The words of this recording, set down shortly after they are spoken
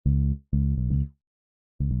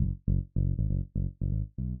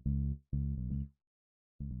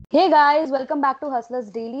Hey guys, welcome back to Hustlers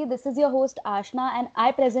Daily. This is your host Ashna, and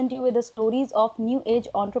I present you with the stories of new age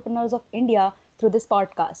entrepreneurs of India through this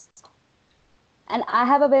podcast. And I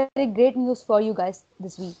have a very great news for you guys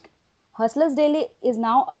this week. Hustlers Daily is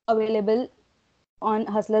now available on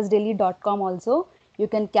hustlersdaily.com also. You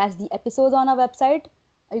can catch the episodes on our website.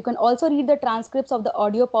 You can also read the transcripts of the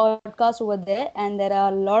audio podcast over there, and there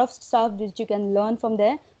are a lot of stuff which you can learn from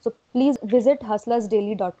there. So please visit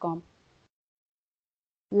hustlersdaily.com.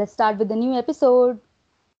 Let's start with the new episode.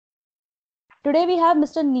 Today we have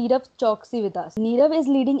Mr. Nirav Choksi with us. Nirav is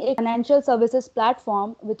leading a financial services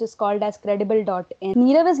platform which is called as Credible.in.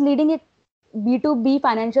 Nirav is leading a B2B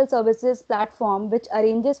financial services platform which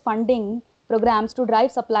arranges funding programs to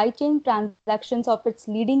drive supply chain transactions of its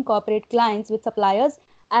leading corporate clients with suppliers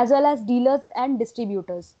as well as dealers and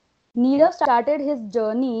distributors. Nirav started his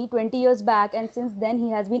journey 20 years back and since then he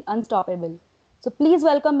has been unstoppable. So please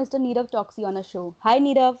welcome Mr. Nirav Choksi on our show. Hi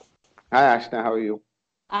Nirav. Hi, Ashna. How are you?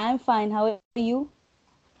 I am fine. How are you?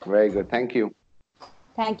 Very good. Thank you.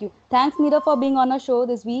 Thank you. Thanks, Nira, for being on our show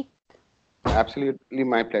this week. Absolutely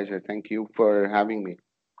my pleasure. Thank you for having me.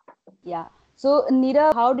 Yeah. So,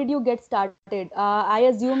 Nira, how did you get started? I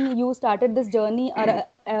assume you started this journey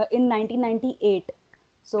in 1998.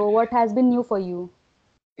 So, what has been new for you?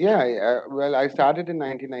 Well, I started in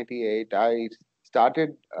 1998. I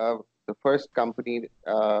started the first company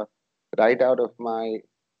right out of my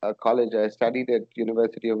college. I studied at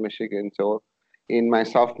University of Michigan. So, in my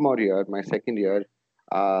sophomore year, my second year,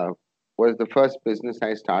 uh, was the first business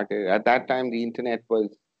I started. At that time, the internet was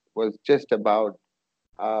just about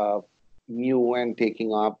uh, new and taking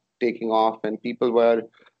off, and people were,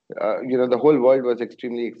 the whole world was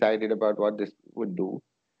extremely excited about what this would do,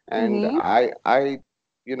 and Mm-hmm.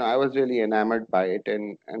 I was really enamored by it,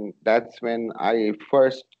 and that's when uh,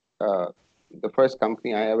 the first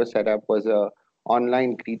company I ever set up was a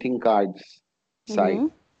online greeting cards site,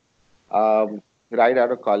 Mm-hmm. right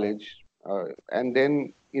out of college, and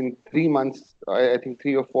then in 3 months, I think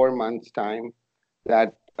 3 or 4 months time,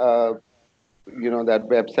 that that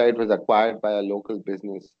website was acquired by a local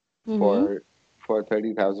business Mm-hmm. for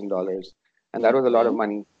 $30,000, and that was a lot of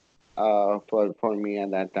money for me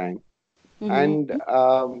at that time. And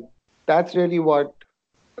Mm-hmm. that's really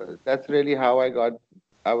how I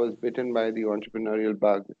was bitten by the entrepreneurial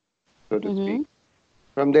bug, so to speak. Mm-hmm.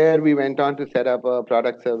 From there, we went on to set up a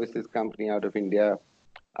product services company out of India,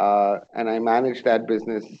 and I managed that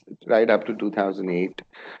business right up to 2008.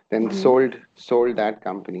 Then Mm-hmm. sold that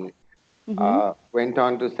company. Mm-hmm. Went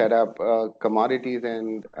on to set up commodities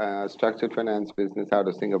and structured finance business out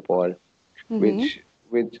of Singapore, Mm-hmm. which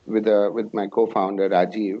with my co-founder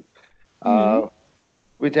Rajiv, Mm-hmm. uh,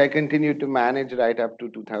 which I continued to manage right up to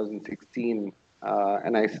 2016,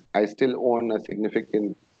 and I still own a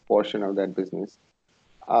significant portion of that business.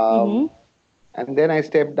 Um, Mm-hmm. and then I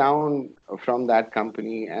stepped down from that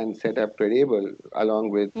company and set up Credible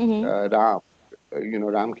along with Mm-hmm.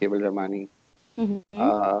 Ram Cable Ramani, Mm-hmm.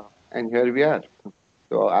 uh, and here we are.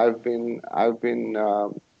 So I've been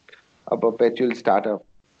a perpetual startup,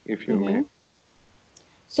 if you may. Mm-hmm.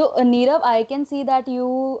 So, Nirav, I can see that you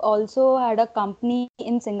also had a company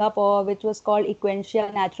in Singapore which was called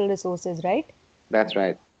Equentia Natural Resources, right? That's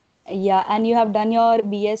right. Yeah, and you have done your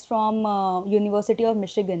BS from University of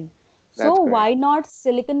Michigan. So That's correct. why not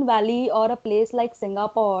Silicon Valley or a place like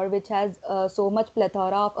Singapore, which has so much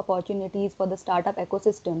plethora of opportunities for the startup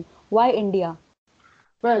ecosystem? Why India?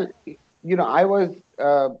 Well, you know, I was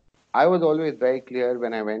always very clear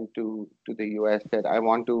when I went to the US that I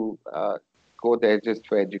want to go there just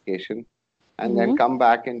for education and then Mm-hmm. come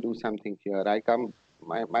back and do something here.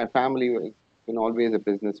 My family has been always a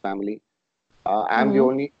business family.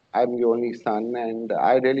 Mm-hmm. I'm the only son, and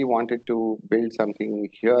I really wanted to build something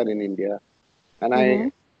here in India. And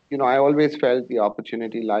Mm-hmm. I always felt the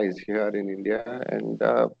opportunity lies here in India, and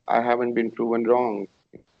I haven't been proven wrong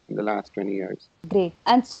in the last 20 years. Great.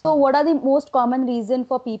 And so, what are the most common reason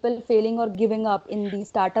for people failing or giving up in the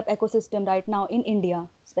startup ecosystem right now in India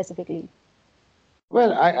specifically?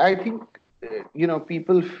 Well, I think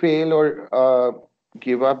people fail or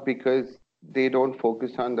give up because they don't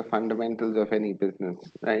focus on the fundamentals of any business,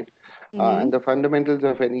 right? Mm-hmm. And the fundamentals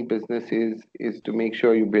of any business is to make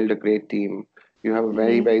sure you build a great team, you have a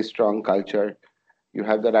very Mm-hmm. very strong culture, you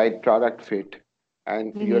have the right product fit,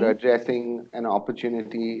 and you're Mm-hmm. addressing an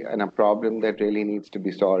opportunity and a problem that really needs to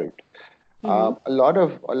be solved. Mm-hmm. A lot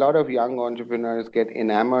of young entrepreneurs get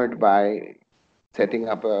enamored by setting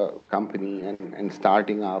up a company and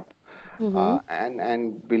starting up, Mm-hmm.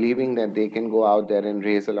 and believing that they can go out there and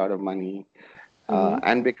raise a lot of money, Mm-hmm.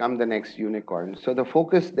 and become the next unicorn. So the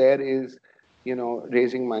focus there is,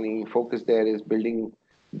 raising money. Focus there is building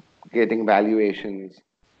getting valuations,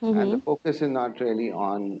 and the Mm-hmm. focus is not really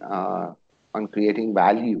on creating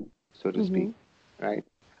value, so to speak, Mm-hmm. right?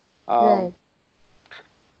 Um, Right.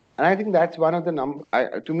 and I think that's one of the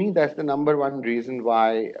to me, that's the number one reason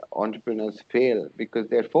why entrepreneurs fail, because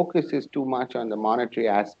their focus is too much on the monetary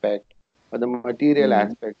aspect or the material Mm-hmm.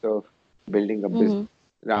 aspect of building a business, Mm-hmm.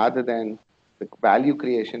 rather than the value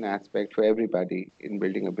creation aspect for everybody in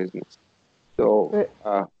building a business. So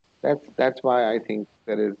that's why I think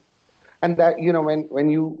there is, and that, when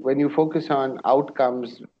you focus on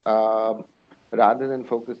outcomes, rather than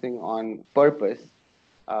focusing on purpose,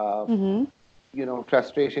 uh, Mm-hmm.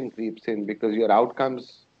 frustration creeps in, because your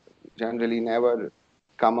outcomes generally never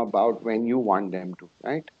come about when you want them to,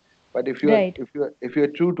 right? But Right. if you're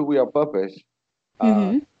true to your purpose,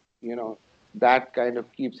 uh, Mm-hmm. you know that kind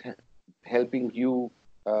of keeps helping you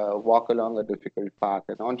walk along a difficult path.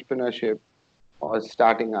 And entrepreneurship or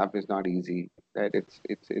starting up is not easy, right?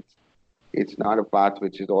 It's not a path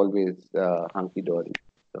which is always hunky dory.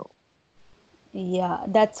 So Yeah,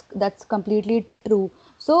 that's completely true.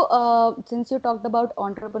 So, since you talked about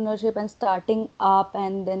entrepreneurship and starting up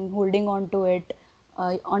and then holding on to it,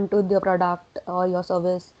 onto the product or your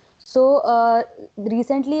service. So,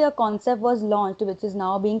 recently a concept was launched, which is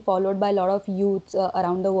now being followed by a lot of youths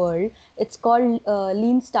around the world. It's called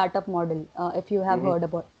Lean Startup Model. If you have hmm heard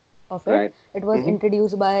about of it, right. it was hmm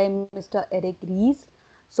introduced by Mr. Eric Ries.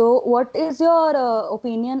 So, what is your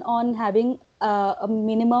opinion on having a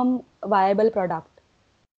minimum viable product?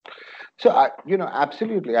 So,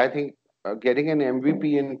 absolutely. I think getting an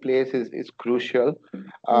MVP in place is crucial.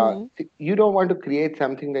 Mm-hmm. You don't want to create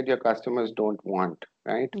something that your customers don't want,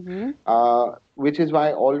 right? Mm-hmm. Which is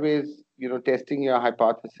why always, testing your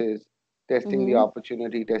hypothesis, testing the Mm-hmm.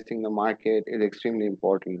 opportunity, testing the market is extremely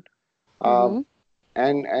important. Um, Mm-hmm.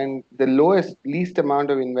 and the least amount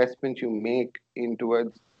of investment you make in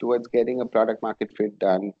towards getting a product market fit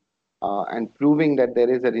done, and proving that there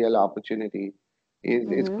is a real opportunity is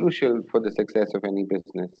Mm-hmm. crucial for the success of any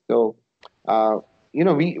business. So uh,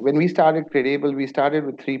 we when we started Credible, we started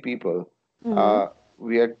with 3 people. Mm-hmm. uh,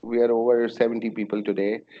 we are over 70 people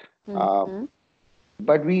today. uh, Mm-hmm.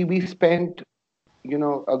 but we spent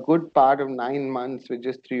a good part of 9 months with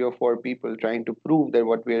just 3 or 4 people, trying to prove that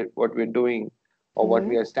what we're doing or what Mm-hmm.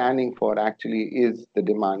 we are standing for actually is the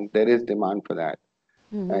demand. There is demand for that,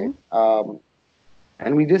 right? Mm-hmm.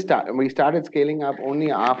 And we started scaling up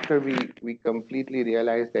only after we completely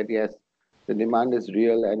realized that yes, the demand is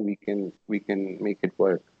real and we can make it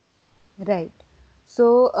work. Right.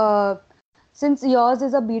 So, since yours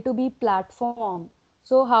is a B2B platform,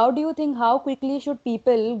 so how do you think how quickly should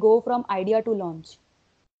people go from idea to launch?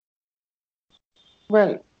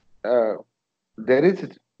 Well, uh, there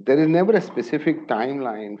is there is never a specific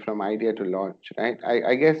timeline from idea to launch, right?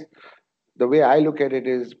 I guess the way I look at it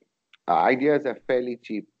is, ideas are fairly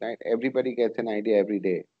cheap, right? Everybody gets an idea every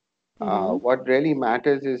day. Mm-hmm. What really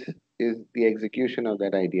matters is the execution of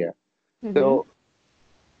that idea. Mm-hmm. So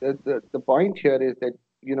the point here is that,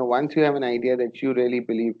 once you have an idea that you really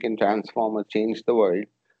believe can transform or change the world,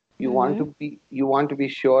 Mm-hmm. you want to be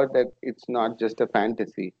sure that it's not just a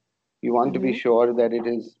fantasy. You want to be Mm-hmm. sure that it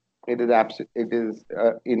is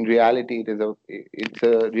in reality, it's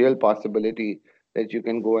a real possibility that you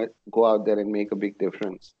can go out there and make a big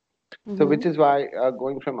difference. So Mm-hmm. which is why,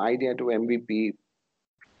 going from idea to MVP,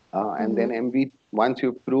 and then Mm-hmm. once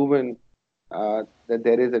you've proven that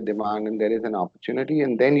there is a demand and there is an opportunity,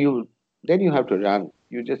 and then you have to run.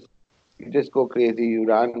 You just go crazy. You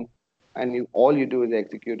run, and all you do is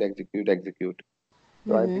execute, execute, execute.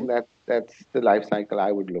 So I Mm-hmm. think that's the life cycle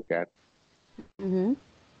I would look at. Mm-hmm.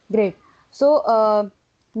 Great. So,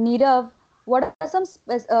 Nirav, what are some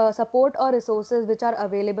support or resources which are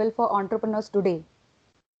available for entrepreneurs today?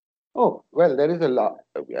 Oh, well, there is a lot.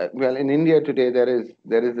 Well, in India today, there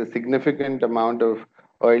is a significant amount of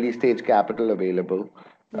early stage capital available,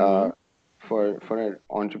 Mm-hmm. uh, for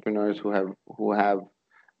entrepreneurs who have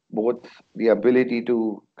both the ability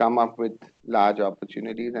to come up with large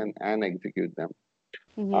opportunities and execute them.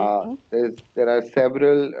 Mm-hmm. There are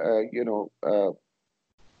several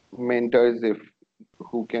mentors if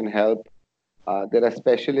who can help. There are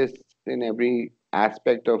specialists in every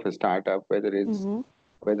aspect of a startup, Mm-hmm.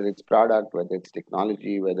 whether it's product, whether it's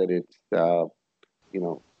technology, whether it's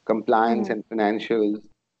compliance Mm-hmm. and financials,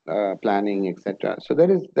 planning, etc. So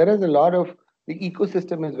there is a lot of the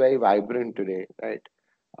ecosystem is very vibrant today, right?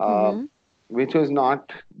 Uh, Mm-hmm. which was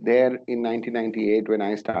not there in 1998 when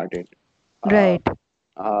I started. Uh, Right.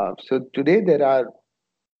 so today there are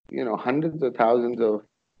hundreds of thousands of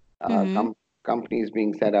uh, Mm-hmm. com- companies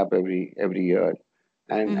being set up every year,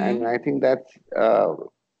 and Mm-hmm. I think that's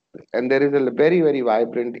and there is a very very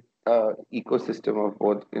vibrant ecosystem of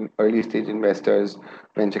both in early stage investors,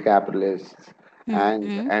 venture capitalists, Mm-hmm.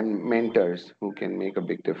 and mentors who can make a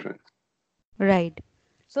big difference. Right.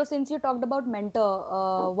 So, since you talked about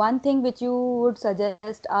mentor, one thing which you would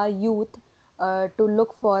suggest our youth to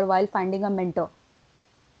look for while finding a mentor.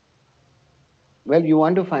 Well, you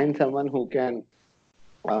want to find someone who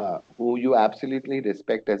you absolutely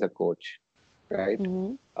respect as a coach, right?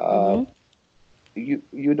 Mm-hmm. Uh, Mm-hmm.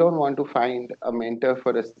 you don't want to find a mentor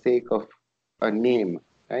for the sake of a name,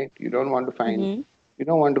 right? Mm-hmm. You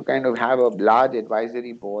don't want to kind of have a large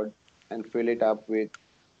advisory board and fill it up with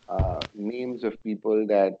names of people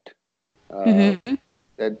uh, Mm-hmm.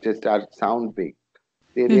 that just are sound big.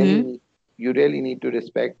 They really Mm-hmm. need You really need to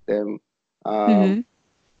respect them, um, Mm-hmm.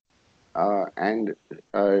 and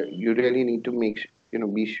you really need to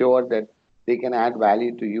be sure that they can add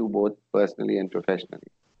value to you both personally and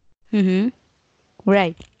professionally. Mm-hmm.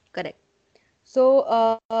 Right. Correct. So,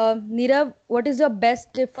 Nirav, what is your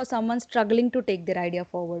best tip for someone struggling to take their idea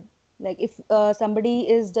forward? Like, if somebody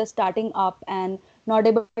is just starting up and not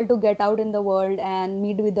able to get out in the world and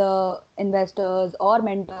meet with the investors or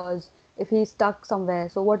mentors, if he's stuck somewhere,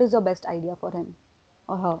 so what is your best idea for him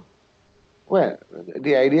or her? Well,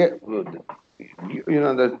 the idea,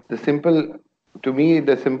 the simple, to me,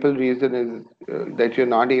 the simple reason is that you're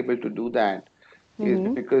not able to do that is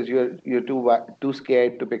Mm-hmm. because you're too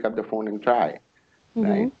scared to pick up the phone and try, Mm-hmm.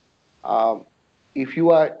 right? Um, if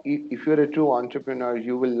you're a true entrepreneur,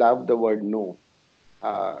 you will love the word no,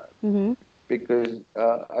 uh, Mm-hmm. because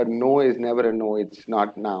a no is never a no. It's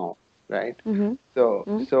not now, right? Mm-hmm. So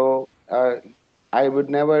I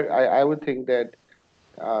would think that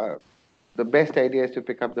uh, the best idea is to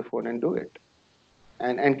pick up the phone and do it,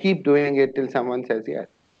 and keep doing it till someone says yes.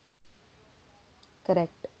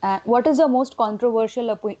 Correct. What is the most controversial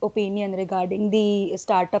opinion regarding the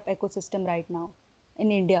startup ecosystem right now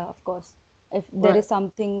in India, of course? If there is Well,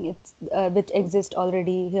 something which exists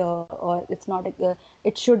already here, or it's not,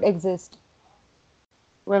 it should exist.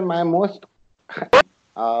 my most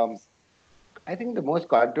um, I think the most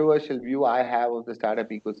controversial view I have of the startup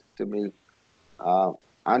ecosystem is uh,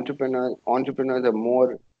 entrepreneurs are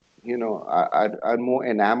more are more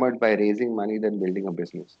enamored by raising money than building a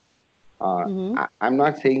business. Mm-hmm. I'm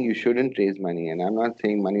not saying you shouldn't raise money, and I'm not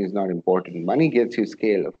saying money is not important. Money gets you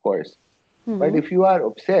scale, of course. But Mm-hmm. if you are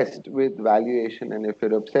obsessed with valuation, and if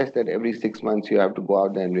you're obsessed that every 6 months you have to go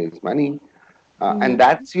out there and raise money, and Mm-hmm.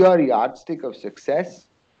 that's your yardstick of success,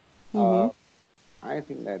 Mm-hmm. uh, I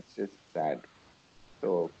think that's just sad.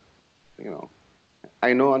 So, you know,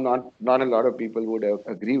 I know not a lot of people would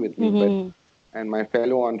agree with me, but Mm-hmm. and my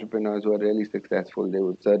fellow entrepreneurs who are really successful, they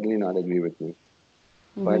would certainly not agree with me.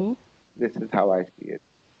 But Mm-hmm. this is how I see it.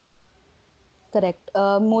 Correct.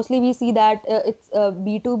 Mostly we see that it's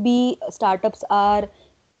B2B startups are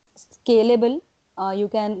scalable. You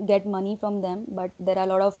can get money from them, but there are a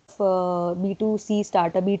lot of B2C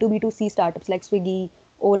startup, B2B2C startups like Swiggy,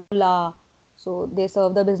 Ola. So they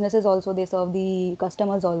serve the businesses also, they serve the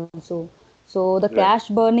customers also. So the Right. cash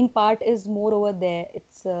burning part is more over there.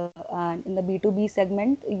 It's and in the B2B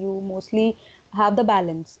segment, you mostly have the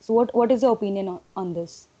balance. So what is your opinion on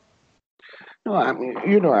this? No, I mean,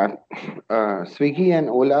 Swiggy and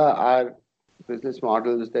Ola are business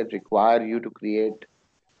models that require you to create,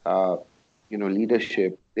 uh,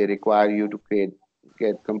 leadership. They require you to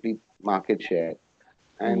get complete market share,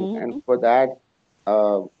 Mm-hmm. and for that,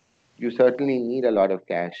 uh, you certainly need a lot of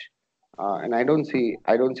cash. And I don't see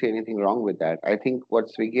anything wrong with that. I think what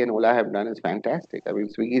Swiggy and Ola have done is fantastic. I mean,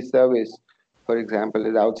 Swiggy's service, for example,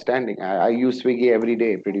 is outstanding. I use Swiggy every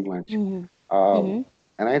day, pretty much. Mm-hmm. Um, Mm-hmm.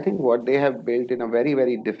 and I think what they have built in a very,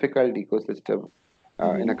 very difficult ecosystem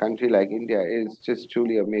in Mm-hmm. a country like India is just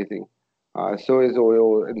truly amazing. So is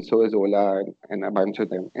Oyo and so is Ola and a bunch of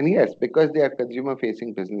them. And yes, because they are consumer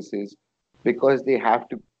facing businesses, because they have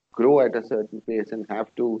to grow at a certain pace and have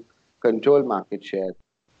to control market share,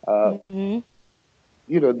 uh, Mm-hmm.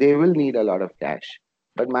 they will need a lot of cash.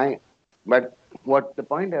 But but what the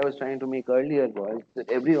point I was trying to make earlier was that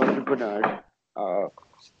every entrepreneur uh,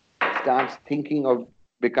 starts thinking of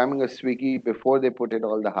becoming a Swiggy before they put in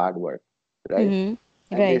all the hard work, right? Mm-hmm.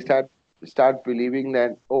 And they Right. start believing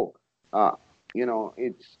that, uh,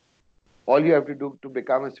 it's all you have to do to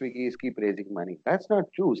become a Swiggy is keep raising money. That's not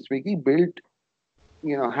true. Swiggy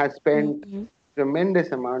has spent Mm-hmm.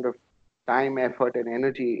 tremendous amount of time, effort, and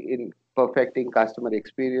energy in perfecting customer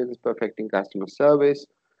experience, perfecting customer service.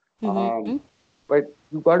 Mm-hmm. Um, but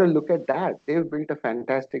you got to look at that. They've built a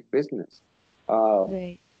fantastic business. Uh,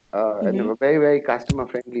 Right. and Mm-hmm. a very, very customer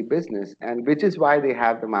friendly business, and which is why they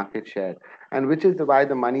have the market share, and which is why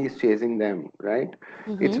the money is chasing them, right?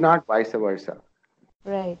 It's Mm-hmm. not vice versa.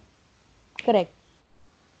 Right. Correct.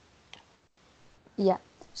 Yeah.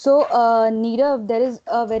 So, Neerav, there is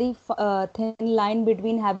a very thin line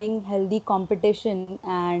between having healthy competition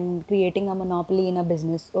and creating a monopoly in a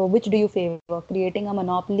business. So, which do you favor, creating a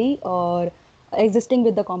monopoly or existing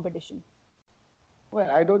with the competition? Well,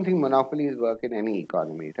 I don't think monopolies work in any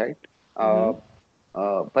economy, right? Mm-hmm.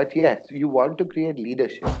 Uh, but yes, you want to create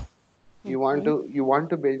leadership. Mm-hmm. You want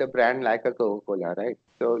to build a brand like a Coca-Cola, right?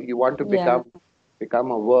 So you want to Yeah.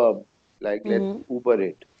 become a verb, like let's Mm-hmm. Uber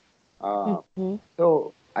it. Uh, Mm-hmm.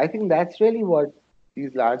 so I think that's really what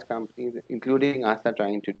these large companies, including us, are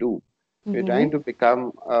trying to do. We're Mm-hmm. trying to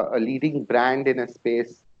become a leading brand in a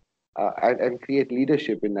space and create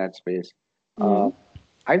leadership in that space. Uh, Mm-hmm.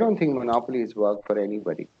 I don't think monopolies work for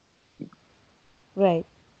anybody. Right.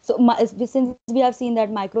 So, since we have seen that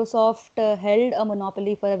Microsoft held a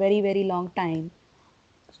monopoly for a very, very long time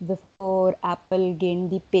before Apple gained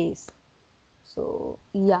the pace. So,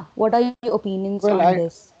 yeah, what are your opinions Well, on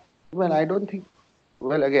this? I don't think.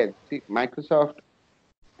 Well, again, see, Microsoft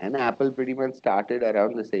and Apple pretty much started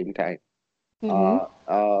around the same time. Mm-hmm. Uh,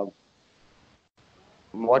 uh,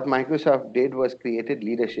 what Microsoft did was created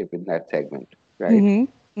leadership in that segment, right? Mm-hmm.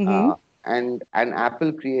 Mm-hmm. And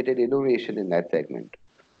Apple created innovation in that segment.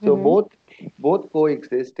 So Mm-hmm. both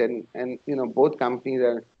coexist, and both companies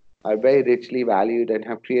are very richly valued and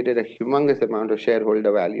have created a humongous amount of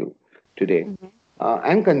shareholder value today,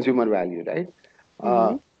 and consumer value, right?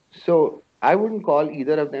 Uh, Mm-hmm. so I wouldn't call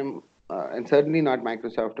either of them, and certainly not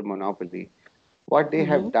Microsoft, a monopoly. What they Mm-hmm.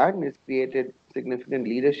 have done is created significant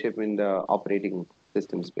leadership in the operating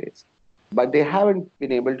system space, but they haven't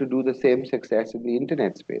been able to do the same success in the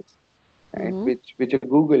internet space, right? Mm-hmm. Which a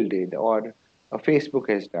Google did, or a Facebook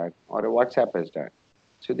has done, or a WhatsApp has done.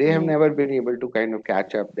 So they have Mm-hmm. never been able to kind of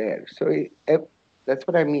catch up there. So that's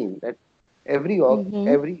what I mean. That every org-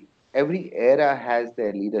 Mm-hmm. every era has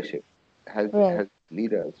their leadership, Right. has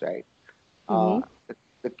leaders, right? Mm-hmm.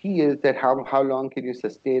 The key is that how long can you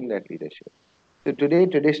sustain that leadership? So today,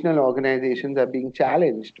 traditional organizations are being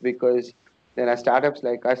challenged because there are startups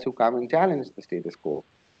like us who come and challenge the status quo.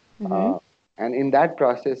 Mm-hmm. Uh, and in that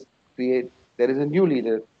process, create there is a new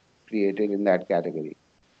leader created in that category.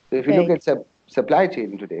 So if you look Right. at supply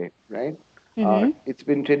chain today, right, Mm-hmm. it's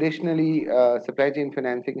been traditionally supply chain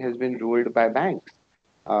financing has been ruled by banks.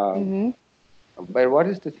 Um, Mm-hmm. but what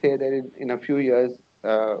is to say that in a few years,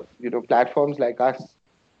 platforms like us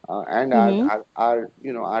and Mm-hmm.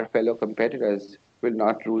 our fellow competitors will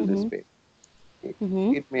not rule this Mm-hmm. space. It,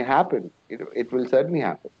 Mm-hmm. it may happen. It will certainly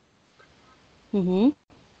happen. Mm-hmm.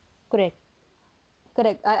 Correct.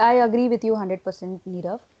 Correct. I agree with you 100%,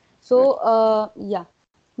 Nirav. Right. So, yeah,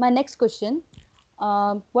 my next question.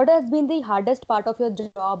 What has been the hardest part of your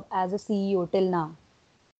job as a CEO till now?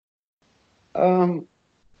 Um,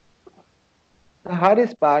 the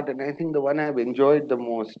hardest part, and I think the one I've enjoyed the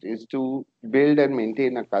most, is to build and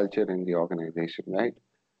maintain a culture in the organization, right?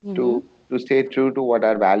 Mm-hmm. To stay true to what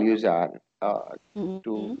our values are, Mm-hmm.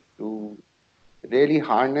 to really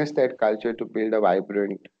harness that culture to build a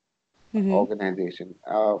vibrant Mm-hmm. organization.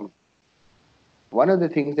 One of the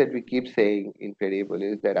things that we keep saying in Credible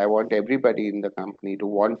is that I want everybody in the company to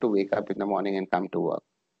want to wake up in the morning and come to work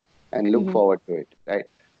and look Mm-hmm. forward to it, right?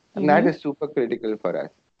 And that Mm-hmm. is super critical for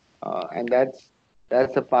us, and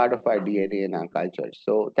that's a part of our DNA and our culture.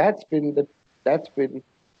 So that's been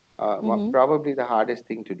Mm-hmm. probably the hardest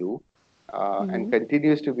thing to do, and Mm-hmm.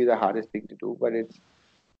 continues to be the hardest thing to do. But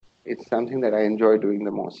it's something that I enjoy doing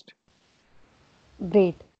the most.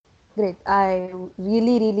 Great. Great. I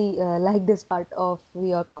really, really like this part of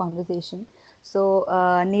your conversation. So,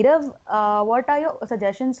 Nirav, what are your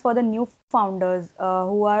suggestions for the new founders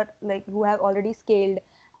who have already scaled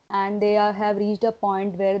and have reached a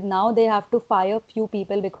point where now they have to fire few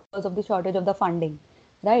people because of the shortage of the funding,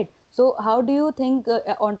 right? So, how do you think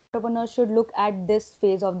entrepreneurs should look at this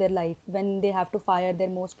phase of their life when they have to fire their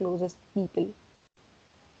most closest people,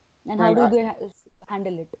 and how Well, do I they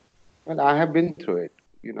handle it? I have been through it.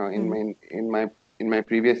 You know, Mm-hmm. in my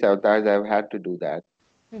previous avatars, I've had to do that.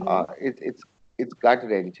 Mm-hmm. It's gut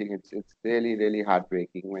wrenching. It's really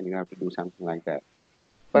heartbreaking when you have to do something like that.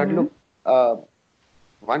 But Mm-hmm. look,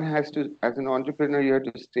 one has to, as an entrepreneur, you have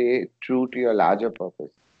to stay true to your larger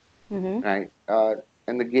purpose, Mm-hmm. right?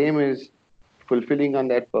 And the game is fulfilling on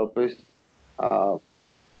that purpose, uh,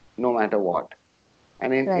 no matter what.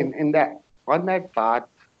 And Right. in that on that path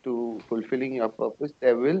to fulfilling your purpose,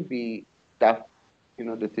 there will be tough,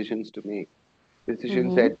 decisions to make.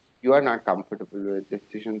 Decisions Mm-hmm. that you are not comfortable with,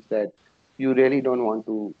 decisions that you really don't want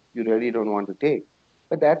to take.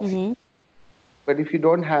 But that's Mm-hmm. but if you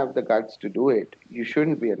don't have the guts to do it, you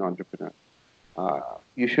shouldn't be an entrepreneur.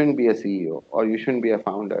 You shouldn't be a CEO or you shouldn't be a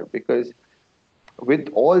founder because with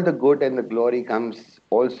all the good and the glory comes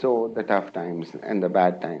also the tough times and the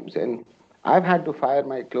bad times. And I've had to fire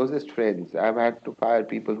my closest friends. I've had to fire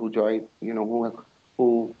people who joined,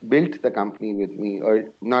 who built the company with me, or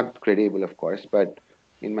not Credible, of course, but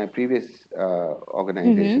in my previous Mm-hmm.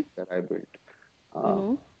 organization that I built.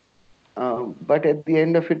 Uh, Mm-hmm. but at the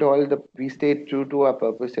end of it all, we stayed true to our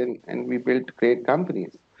purpose, and we built great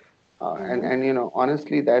companies. Mm-hmm.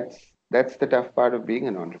 Honestly, that's the tough part of being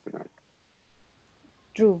an entrepreneur.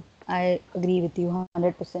 True. I agree with you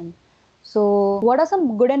 100%. So, what are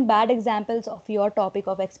some good and bad examples of your topic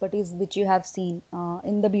of expertise which you have seen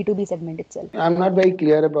in the B2B segment itself? I'm not very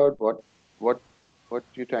clear about what what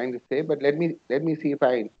you're trying to say, but let me see if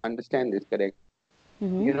I understand this correct.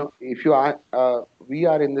 Mm-hmm. If you are, we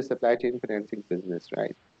are in the supply chain financing business,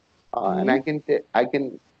 right? And Mm-hmm. I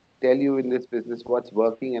can tell you in this business what's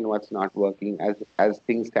working and what's not working as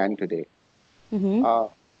things stand today. Mm-hmm. Uh,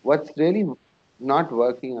 what's really not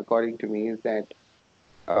working, according to me, is that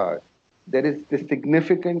uh, there is this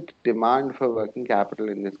significant demand for working capital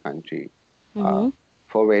in this country, uh, Mm-hmm.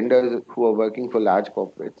 for vendors who are working for large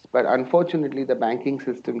corporates. But unfortunately, the banking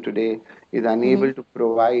system today is Mm-hmm. unable to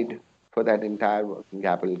provide for that entire working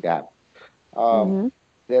capital gap. Um, Mm-hmm.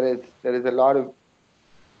 there is a lot of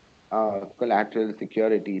collateral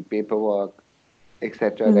security, paperwork,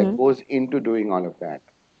 etc., that Mm-hmm. goes into doing all of that.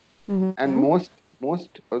 And Mm-hmm.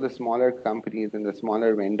 most of the smaller companies and the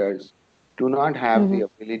smaller vendors do not have the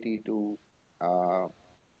ability to uh,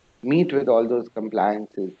 meet with all those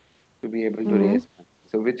compliances to be able to Mm-hmm. raise money.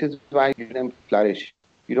 So, which is why you see them flourish.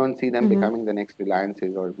 You don't see them Mm-hmm. becoming the next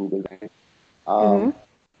Reliances or Google. Mm-hmm. Um,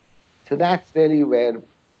 so that's really where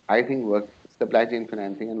I think supply chain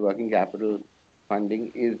financing and working capital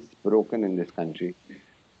funding is broken in this country.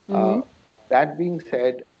 Uh, Mm-hmm. that being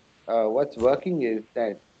said, what's working is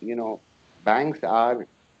that banks are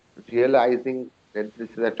realizing that this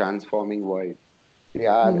is a transforming world. They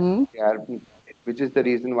are, Mm-hmm. they are, which is the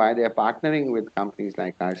reason why they are partnering with companies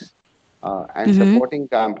like us, and Mm-hmm. supporting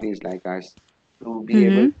companies like us to be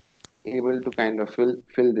able Mm-hmm. able to kind of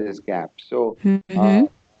fill this gap. So, Mm-hmm. uh,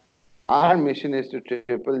 our mission is to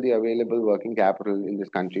triple the available working capital in this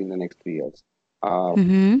country in the next 3 years. Uh,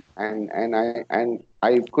 Mm-hmm. and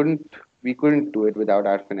I couldn't we couldn't do it without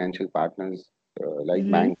our financial partners, like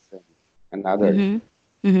Mm-hmm. banks and others.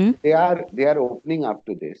 Mm-hmm. Mm-hmm. They are opening up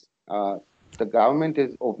to this. The government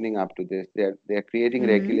is opening up to this. They're creating Mm-hmm.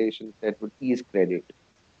 regulations that would ease credit.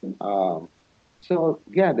 Um, so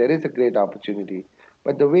yeah, there is a great opportunity,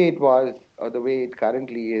 but the way it was or the way it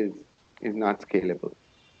currently is not scalable.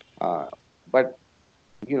 Uh, but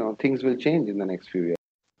things will change in the next few years.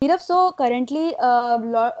 Nirav, so currently,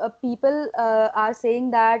 people are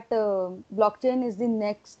saying that blockchain is the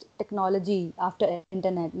next technology after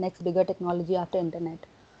internet, next bigger technology after internet,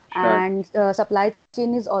 Sure. and supply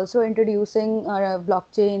chain is also introducing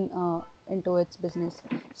blockchain into its business.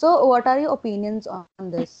 So, what are your opinions on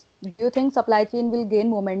this? Do you think supply chain will gain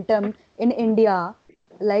momentum in India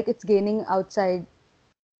like it's gaining outside?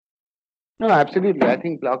 No, absolutely. I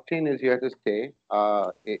think blockchain is here to stay.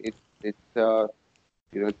 It's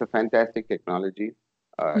a fantastic technology.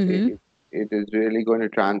 Uh, it, Mm-hmm. it it is really going to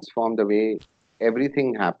transform the way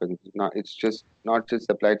everything happens. It's just not just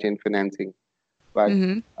supply chain financing, but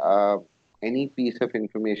Mm-hmm. uh, any piece of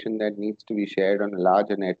information that needs to be shared on a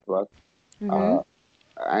larger network, Mm-hmm. uh,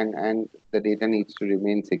 and the data needs to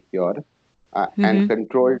remain secure, and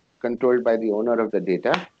Mm-hmm. controlled by the owner of the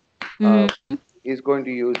data. Uh, is going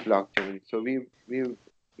to use blockchain. So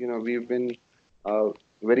we've been uh,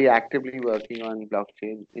 very actively working on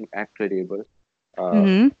blockchain at Tradable, uh,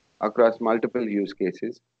 Mm-hmm. across multiple use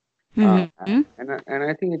cases. Uh, Mm-hmm. and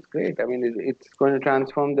I think it's great. I mean, it's going to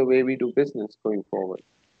transform the way we do business going forward.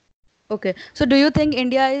 Okay. So do you think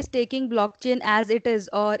India is taking blockchain as it is,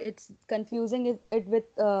 or it's confusing it with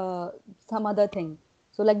some other thing?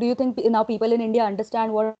 So, like, do you think now people in India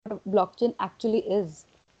understand what blockchain actually is?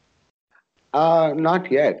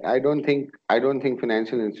 Not yet. I don't think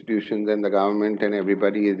financial institutions and the government and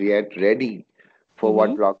everybody is yet ready for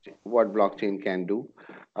Mm-hmm. what blockchain can do.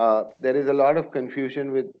 There is a lot of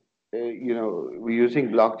confusion with we're using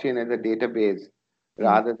blockchain as a database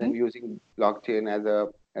rather Mm-hmm. than using blockchain as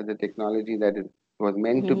a technology that was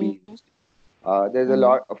meant to Mm-hmm. be used. There's a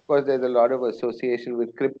lot of association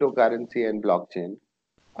with cryptocurrency and blockchain.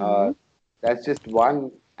 Mm-hmm. Uh, that's just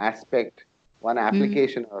one aspect, one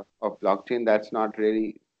application of blockchain. That's not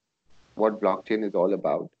really what blockchain is all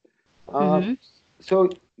about. Uh, Mm-hmm. so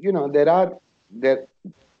there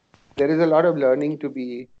there is a lot of learning to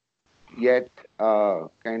be yet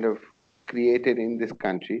kind of created in this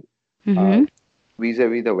country, uh, Mm-hmm.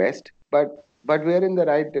 vis-a-vis the West. But but we're in the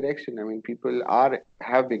right direction. I mean, people are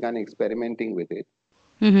have begun experimenting with it.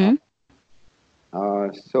 Uh, Mm-hmm.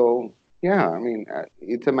 so yeah, I mean,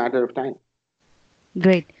 it's a matter of time.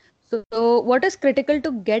 Great. So, what is critical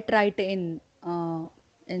to get right in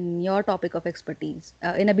your topic of expertise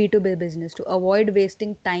in a B2B business to avoid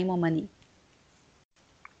wasting time or money?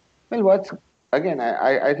 Well, what's again,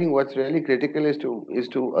 I think what's really critical is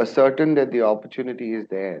to ascertain that the opportunity is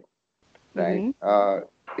there, right? Mm-hmm.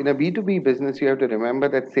 In a B2B business, you have to remember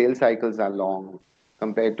that sales cycles are long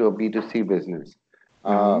compared to a B2C business,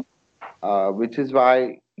 Mm-hmm. uh, which is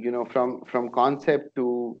why from concept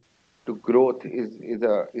to growth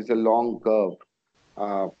is a long curve.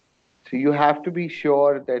 Uh, so you have to be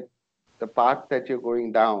sure that the path that you're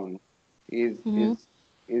going down is Mm-hmm. is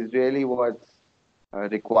is really what's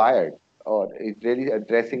required, or is really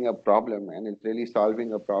addressing a problem and is really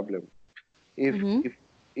solving a problem. If Mm-hmm. if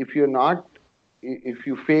if you're not, if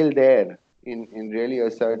you fail there in really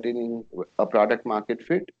ascertaining a product market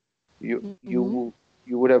fit, you Mm-hmm. you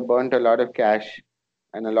you would have burnt a lot of cash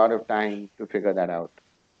and a lot of time to figure that out.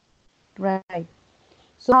 Right.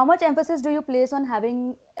 So, how much emphasis do you place on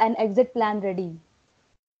having an exit plan ready?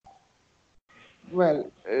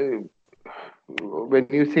 Well, when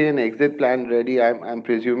you say an exit plan ready, I'm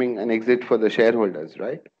presuming an exit for the shareholders,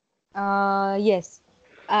 right? Yes.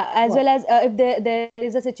 As well as if there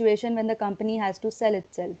is a situation when the company has to sell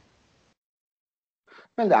itself.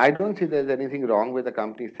 Well, I don't see there's anything wrong with the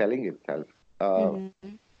company selling itself. Uh,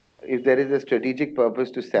 Mm-hmm. if there is a strategic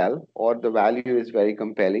purpose to sell, or the value is very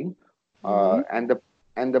compelling, Mm-hmm.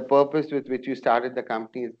 and the purpose with which you started the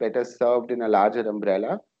company is better served in a larger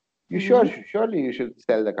umbrella, Mm-hmm. surely you should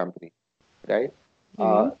sell the company, right?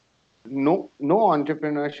 Mm-hmm. Uh, no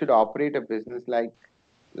entrepreneur should operate a business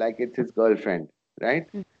like it's his girlfriend, right?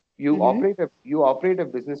 Mm-hmm. You operate a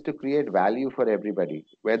business to create value for everybody,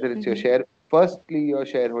 whether it's Mm-hmm. firstly your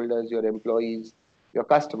shareholders, your employees, your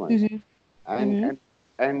customers. Mm-hmm. and Mm-hmm. and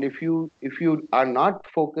and if you are not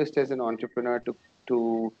focused as an entrepreneur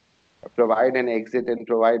to provide an exit and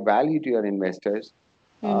provide value to your investors,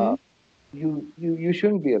 uh, Mm-hmm. you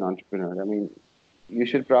shouldn't be an entrepreneur. I mean, you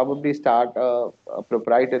should probably start a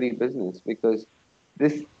proprietary business, because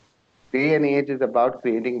this day and age is about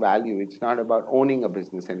creating value. It's not about owning a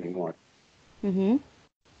business anymore. Mm-hmm.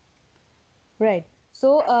 Right.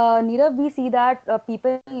 So, Nirav, we see that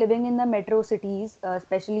people living in the metro cities,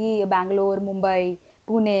 especially Bangalore, Mumbai,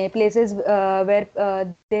 Pune, places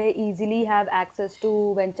where they easily have access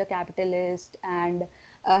to venture capitalists and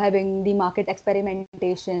having the market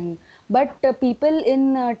experimentation. But people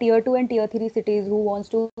in tier 2 and tier 3 cities who wants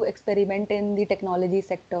to experiment in the technology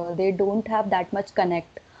sector, they don't have that much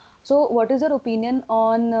connect. So, what is your opinion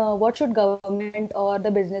on what should government or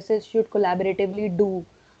the businesses should collaboratively do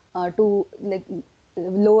to like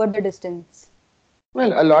lower the distance?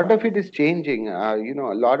 Well, a lot of it is changing. A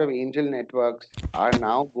lot of angel networks are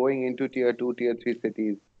now going into tier two, tier three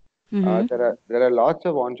cities. Mm-hmm. There are lots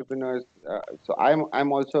of entrepreneurs. So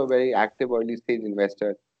I'm also a very active early stage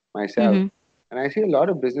investor myself, Mm-hmm. and I see a lot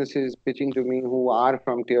of businesses pitching to me who are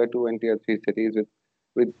from tier two and tier three cities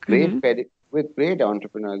with Mm-hmm. with great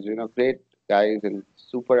entrepreneurs. Great guys and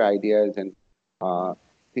super ideas, and uh,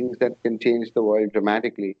 things that can change the world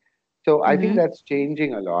dramatically. So I think Mm-hmm. that's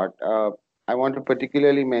changing a lot. I want to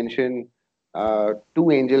particularly mention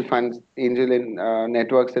two angel in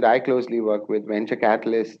networks that I closely work with, Venture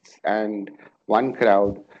Catalysts and One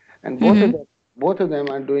Crowd, and Mm-hmm. both of them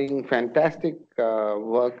are doing fantastic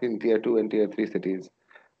work in tier two and tier three cities.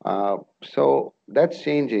 So that's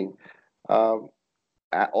changing. Uh,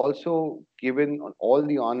 Also, given all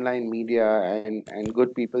the online media and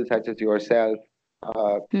good people such as yourself,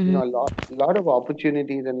 Mm-hmm. a lot of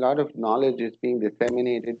opportunities and a lot of knowledge is being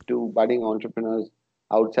disseminated to budding entrepreneurs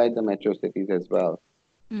outside the metro cities as well.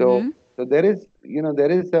 So, Mm-hmm. so there is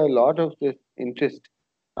a lot of this interest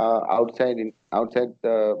outside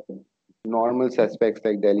the normal suspects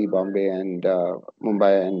like Delhi, Bombay, and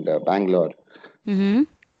Mumbai and Bangalore. Mm-hmm.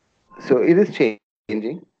 So it is changing.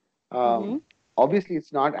 Um, Mm-hmm. Obviously, it's not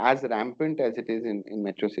as rampant as it is in metro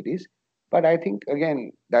cities, but I think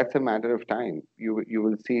again that's a matter of time. You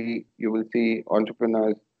will see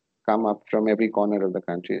entrepreneurs come up from every corner of the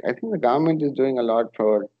country. I think the government is doing a lot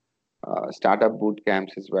for startup boot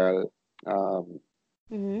camps as well. Um,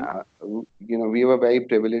 Mm-hmm. we were very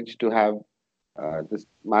privileged to have this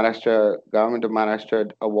Maharashtra government of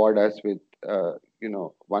Maharashtra award us with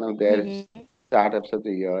one of their Mm-hmm. startups of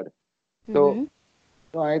the year. Mm-hmm.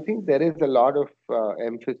 So I think there is a lot of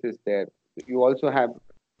emphasis there. You also have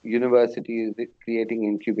universities creating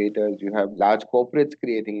incubators. You have large corporates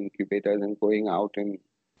creating incubators and going out and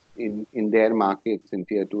in their markets in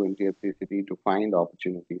tier 2 and tier 3 city to find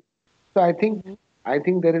opportunities. So Mhm. I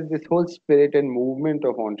think there is this whole spirit and movement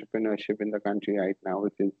of entrepreneurship in the country right now,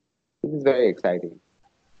 which is very exciting.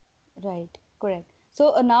 Right, correct. So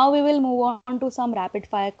now we will move on to some rapid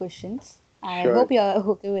fire questions. I hope you Sure, are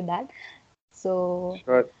okay with that. So,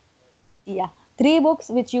 sure. yeah, three books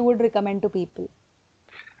which you would recommend to people.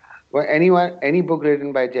 Well, any book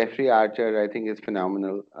written by Jeffrey Archer, I think, is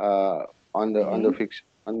phenomenal. On the Mm-hmm. fiction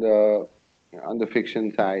on the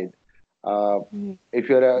fiction side. Uh, Mm-hmm. if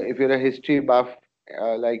you're a history buff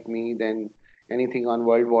like me, then anything on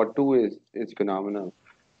World War II is phenomenal.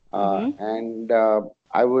 Mm-hmm. And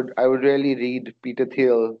I would really read Peter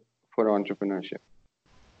Thiel for entrepreneurship.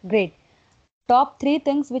 Great. Top three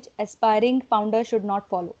things which aspiring founders should not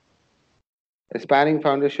follow. Aspiring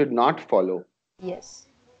founders should not follow. Yes.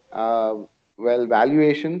 Uh, well,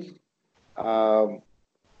 valuations. Uh,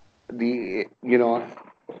 the you know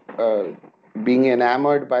uh, Being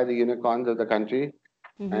enamored by the unicorns of the country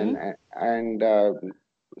Mm-hmm. and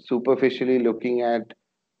superficially looking at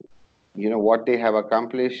what they have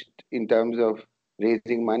accomplished in terms of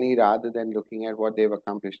raising money rather than looking at what they've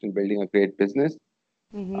accomplished in building a great business,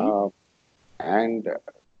 Mm-hmm. uh, and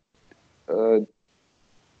uh,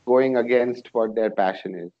 going against what their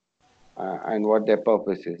passion is and what their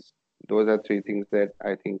purpose is. Those are three things that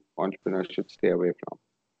I think entrepreneurs should stay away from.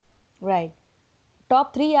 Right.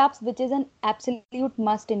 Top three apps which is an absolute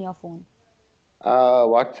must in your phone.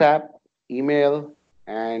 WhatsApp, email,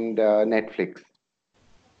 and Netflix.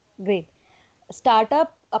 Great.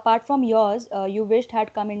 Startup apart from yours, you wished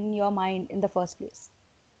had come in your mind in the first place.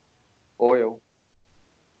 Oyo,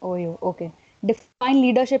 Oh, you okay. Define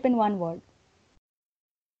leadership in one word.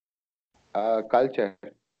 culture.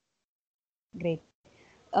 Great.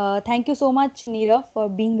 Thank you so much, Neerav, for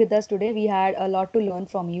being with us today. We had a lot to learn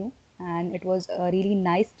from you, and it was a really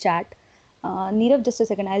nice chat. Neerav, just a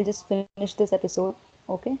second. I'll just finish this episode.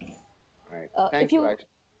 Okay. Right. If Thank you you, Ash.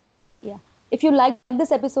 Yeah. If you like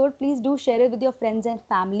this episode, please do share it with your friends and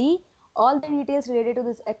family. All the details related to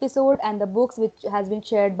this episode and the books which has been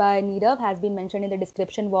shared by Neerav has been mentioned in the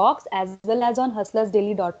description box as well as on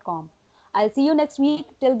hustlersdaily.com. I'll see you next week.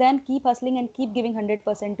 Till then, keep hustling and keep giving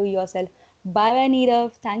 100% to yourself. Bye bye,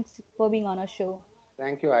 Neerav. Thanks for being on our show.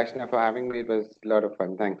 Thank you, Ashna, for having me. It was a lot of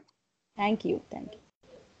fun. Thanks. Thank you. Thank you.